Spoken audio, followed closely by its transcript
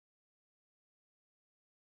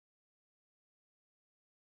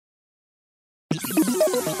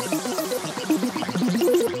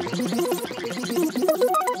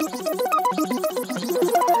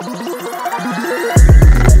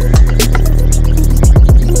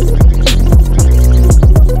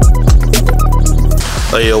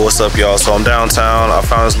What's up, y'all? So I'm downtown. I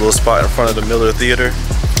found this little spot in front of the Miller Theater.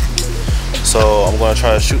 So I'm gonna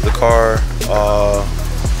try to shoot the car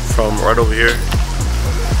from right over here.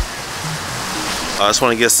 I just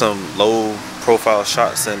want to get some low profile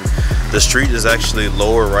shots, and the street is actually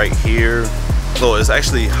lower right here. So it's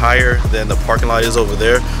actually higher than the parking lot is over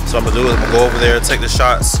there. So I'm gonna do is I'm gonna go over there, take the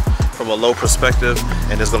shots from a low perspective,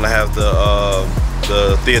 and it's gonna have the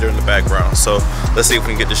theater in the background. So let's see if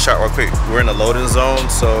we can get this shot real quick. We're in the loading zone,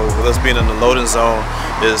 so with us being in the loading zone,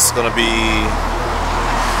 it's gonna be,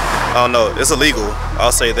 I don't know, it's illegal.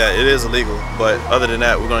 I'll say that it is illegal, but other than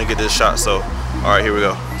that, we're gonna get this shot. So all right, here we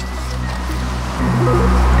go.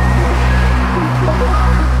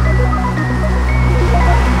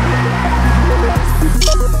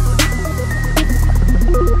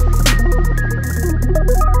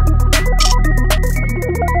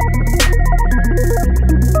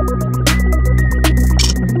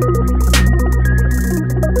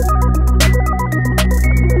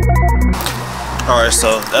 Alright,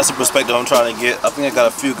 so that's the perspective I'm trying to get. I think I got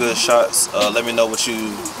a few good shots. Let me know what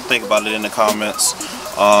you think about it in the comments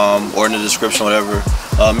or in the description, whatever.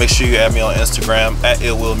 Make sure you add me on Instagram at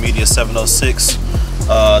illwillmedia706.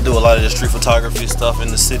 I do a lot of the street photography stuff in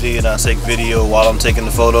the city, and I take video while I'm taking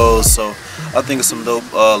the photos. So I think it's some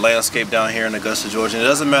dope landscape down here in Augusta, Georgia. And it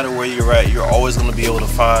doesn't matter where you're at, you're always going to be able to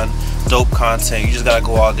find dope content. You just got to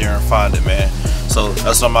go out there and find it, man. So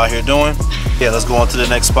that's what I'm out here doing. Yeah, let's go on to the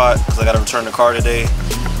next spot because I got to return the car today.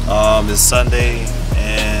 It's Sunday,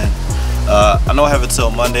 and I know I have it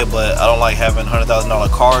till Monday, but I don't like having $100,000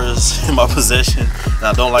 cars in my possession, and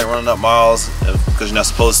I don't like running up miles because you're not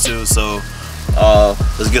supposed to. So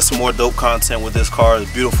let's get some more dope content with this car.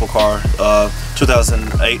 It's a beautiful car,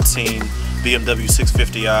 2018 BMW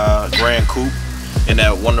 650i Gran Coupe in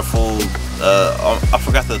that wonderful, I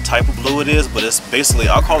forgot the type of blue it is, but it's basically,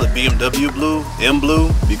 I'll call it BMW blue, M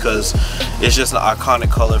blue, because it's just an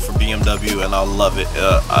iconic color for BMW, and I love it.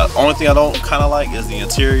 Only thing I don't kind of like is the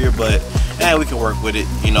interior, but we can work with it.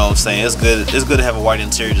 You know what I'm saying? It's good to have a white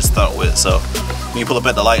interior to start with. So when you pull up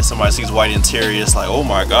at the light, somebody sees white interior, it's like, oh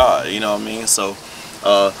my god, you know what I mean? So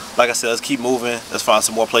like I said, let's keep moving, let's find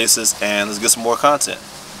some more places, and let's get some more content.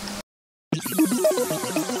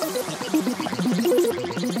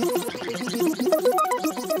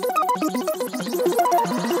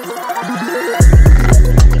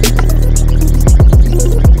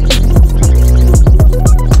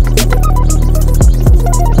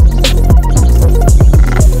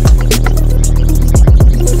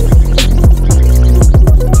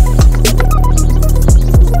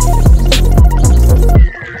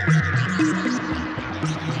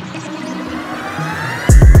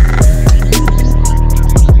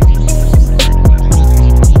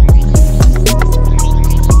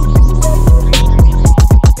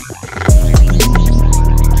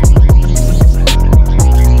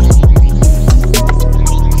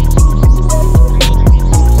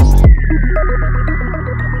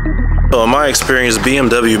 So in my experience,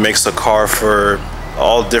 BMW makes a car for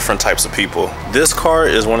all different types of people. This car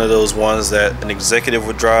is one of those ones that an executive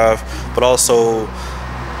would drive, but also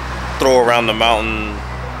throw around the mountain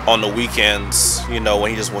on the weekends, you know,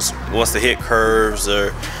 when he just wants to hit curves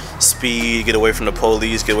or speed, get away from the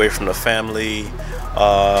police, get away from the family.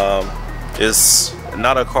 It's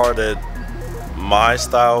not a car that my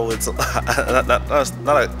style. It's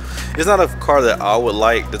it's not a car that I would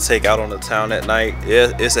like to take out on the town at night.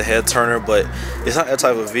 It's a head turner, but it's not that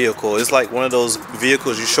type of vehicle. It's like one of those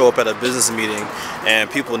vehicles you show up at a business meeting and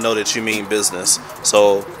people know that you mean business.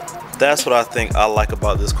 So that's what I think I like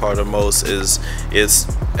about this car the most. Is it's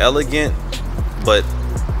elegant, but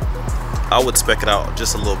I would spec it out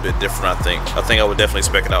just a little bit different. I think I would definitely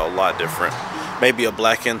spec it out a lot different. Maybe a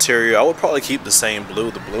black interior. I would probably keep the same blue.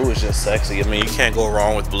 The blue is just sexy. I mean, you can't go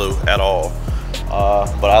wrong with blue at all.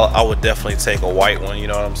 But I would definitely take a white one, you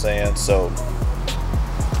know what I'm saying? So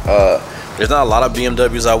there's not a lot of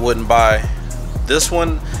BMWs I wouldn't buy. This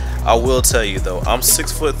one, I will tell you though, I'm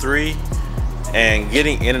 6'3", and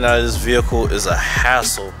getting in and out of this vehicle is a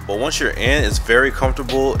hassle. But once you're in, it's very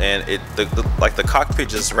comfortable, and like the cockpit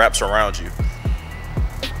just wraps around you.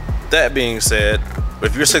 That being said,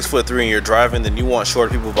 if you're 6'3" and you're driving, then you want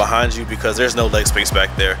shorter people behind you because there's no leg space back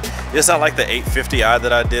there. It's not like the 850i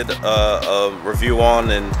that I did a review on,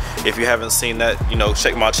 and if you haven't seen that, you know,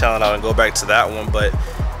 check my channel out and go back to that one. But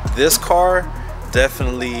this car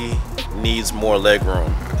definitely needs more leg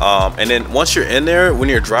room. And then once you're in there, when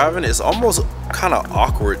you're driving, it's almost kind of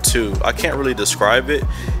awkward too. I can't really describe it.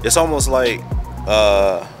 It's almost like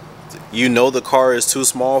you know the car is too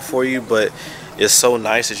small for you, but it's so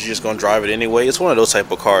nice that you're just gonna drive it anyway. It's one of those type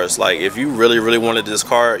of cars, like if you really wanted this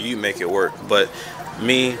car, you make it work. But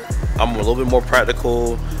Me, I'm a little bit more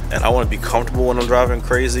practical and I want to be comfortable when I'm driving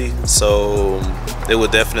crazy, so it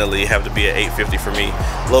would definitely have to be an 850 for me.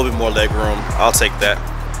 A little bit more leg room, I'll take that.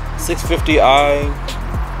 650i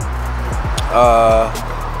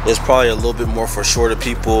is probably a little bit more for shorter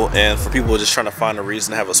people and for people just trying to find a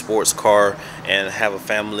reason to have a sports car and have a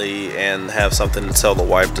family and have something to tell the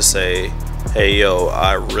wife to say, hey yo,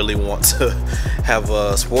 I really want to have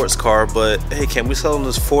a sports car, but hey, can we sell them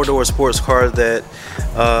this 4-door sports car that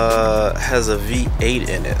has a V8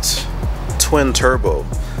 in it, twin turbo?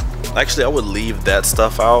 Actually, I would leave that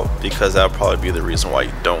stuff out because that would probably be the reason why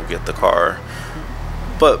you don't get the car.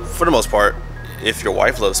 But for the most part, if your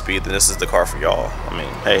wife loves speed, then this is the car for y'all. I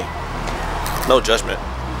mean, hey, no judgment.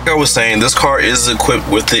 Like I was saying, this car is equipped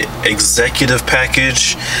with the executive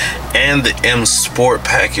package and the M Sport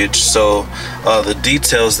package, so the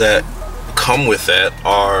details that come with that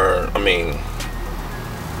are, I mean,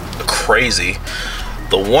 crazy.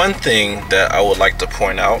 The one thing that I would like to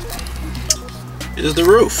point out is the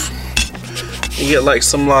roof. You get like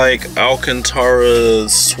some like Alcantara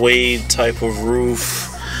suede type of roof,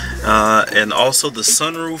 and also the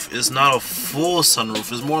sunroof is not a full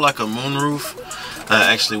sunroof, it's more like a moonroof.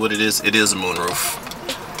 Actually what it is a moonroof.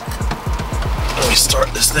 Let me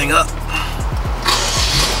start this thing up.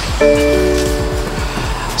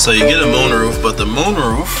 So you get a moonroof, but the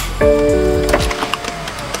moonroof,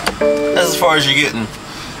 that's as far as you're getting.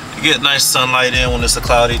 You get nice sunlight in when it's a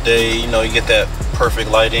cloudy day, you know, you get that perfect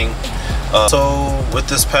lighting. So with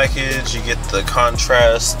this package you get the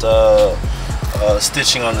contrast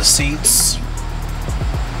stitching on the seats.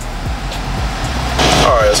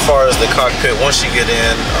 Alright, as far as the cockpit, once you get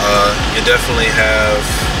in, you definitely have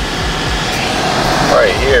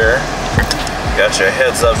right here, you got your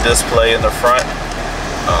heads-up display in the front.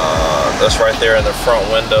 That's right there in the front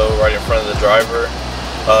window, right in front of the driver.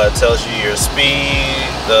 It tells you your speed,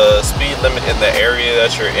 the speed limit in the area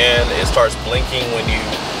that you're in. It starts blinking when you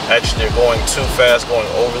actually are going too fast, going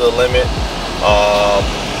over the limit.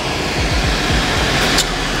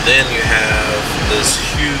 Then you have this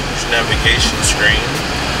huge navigation screen.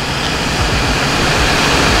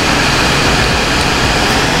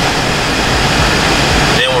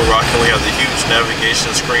 Then we're rocking, we have the huge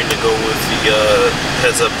navigation screen to go with the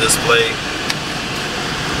heads-up display.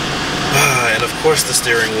 And of course the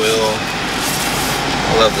steering wheel.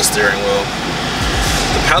 I love the steering wheel.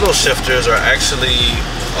 The paddle shifters are actually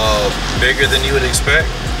bigger than you would expect.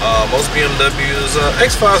 Most BMWs,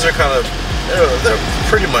 X5s are kind of, they're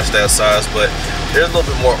pretty much that size, but they're a little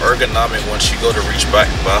bit more ergonomic once you go to reach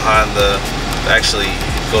back behind the, actually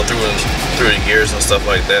go through the gears and stuff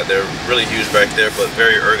like that. They're really huge back there, but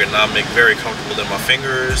very ergonomic, very comfortable in my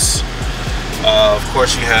fingers. Of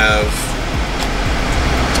course you have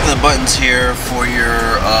the buttons here for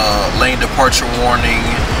your lane departure warning,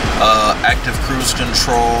 active cruise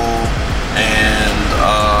control, and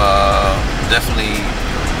definitely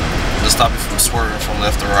to stop you from swerving from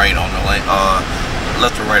left to right on the lane,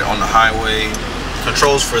 left to right on the highway.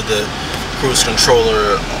 Controls for the cruise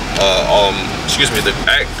controller,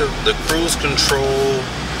 the cruise control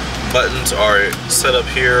buttons are set up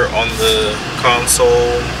here on the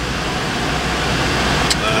console.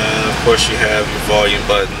 Of course you have your volume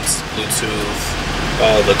buttons, Bluetooth,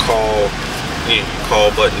 the call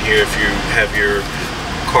button here if you have your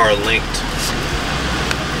car linked.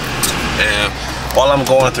 And while I'm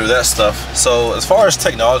going through that stuff, so as far as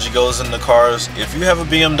technology goes in the cars, if you have a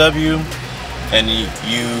BMW and you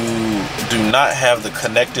do not have the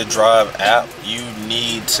Connected Drive app, you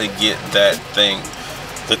need to get that thing.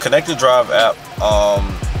 The Connected Drive app,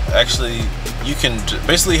 actually you can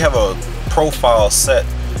basically have a profile set,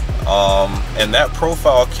 and that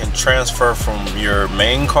profile can transfer from your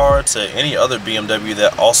main car to any other BMW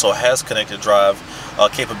that also has Connected Drive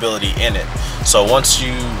capability in it. So once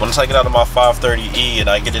I get out of my 530e and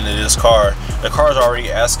I get into this car, the car is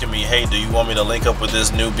already asking me, hey, do you want me to link up with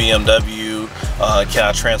this new BMW? Can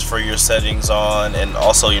I transfer your settings on, and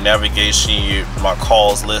also your navigation, my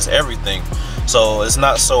calls list, everything. So it's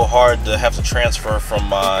not so hard to have to transfer from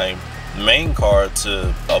my main car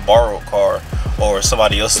to a borrowed car or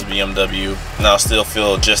somebody else's BMW, and I'll still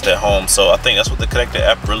feel just at home. So I think that's what the Connected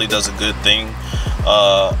app really does a good thing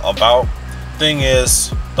about. Thing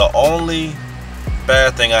is, the only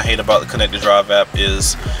bad thing I hate about the Connected Drive app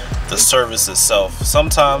is the service itself.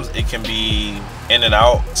 Sometimes it can be in and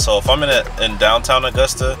out. So if I'm in downtown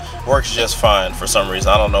Augusta, it works just fine for some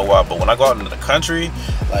reason. I don't know why, but when I go out into the country,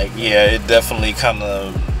 like, yeah, it definitely kind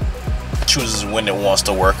of chooses when it wants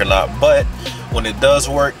to work or not. But when it does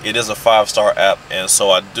work, it is a 5-star app, and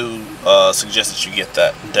so I do suggest that you get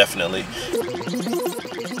that, definitely.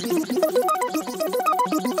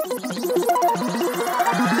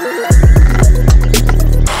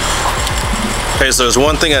 Hey, so there's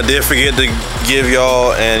one thing I did forget to give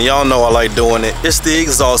y'all, and y'all know I like doing it. It's the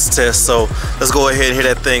exhaust test, so let's go ahead and hit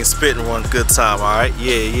that thing spitting one good time, all right?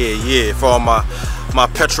 Yeah. For all my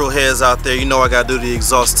petrol heads out there, you know I gotta do the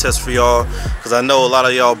exhaust test for y'all, because I know a lot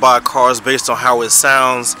of y'all buy cars based on how it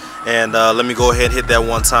sounds, and let me go ahead and hit that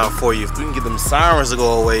one time for you. If we can get them sirens to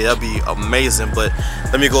go away, that'd be amazing, but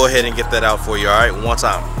let me go ahead and get that out for you, all right? One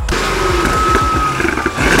time.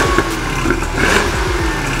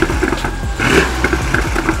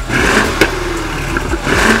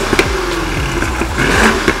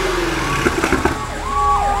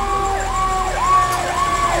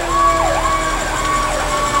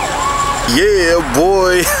 Yeah,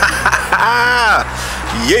 boy.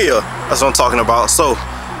 Yeah, that's what I'm talking about. So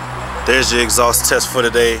there's your exhaust test for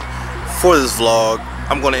today for this vlog.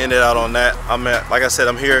 I'm going to end it out on that. Like I said,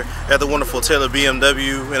 I'm here at the wonderful Taylor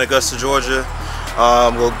BMW in Augusta, Georgia.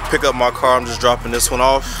 I'm going to pick up my car. I'm just dropping this one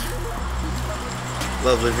off.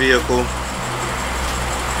 Lovely vehicle.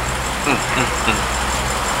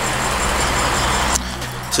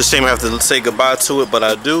 It's a shame I have to say goodbye to it, but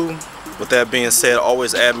I do. With that being said,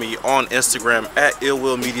 always add me on Instagram at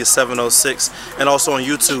illwillmedia706 and also on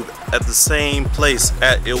YouTube at the same place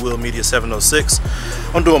at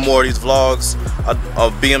illwillmedia706. I'm doing more of these vlogs. I'm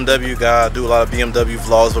a BMW guy. I do a lot of BMW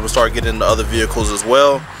vlogs, but I'm gonna start getting into other vehicles as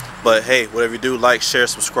well. But hey, whatever you do, like, share,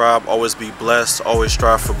 subscribe. Always be blessed. Always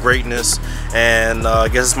strive for greatness. And I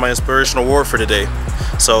guess it's my inspirational word for today.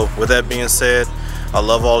 So with that being said, I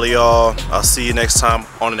love all of y'all. I'll see you next time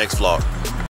on the next vlog.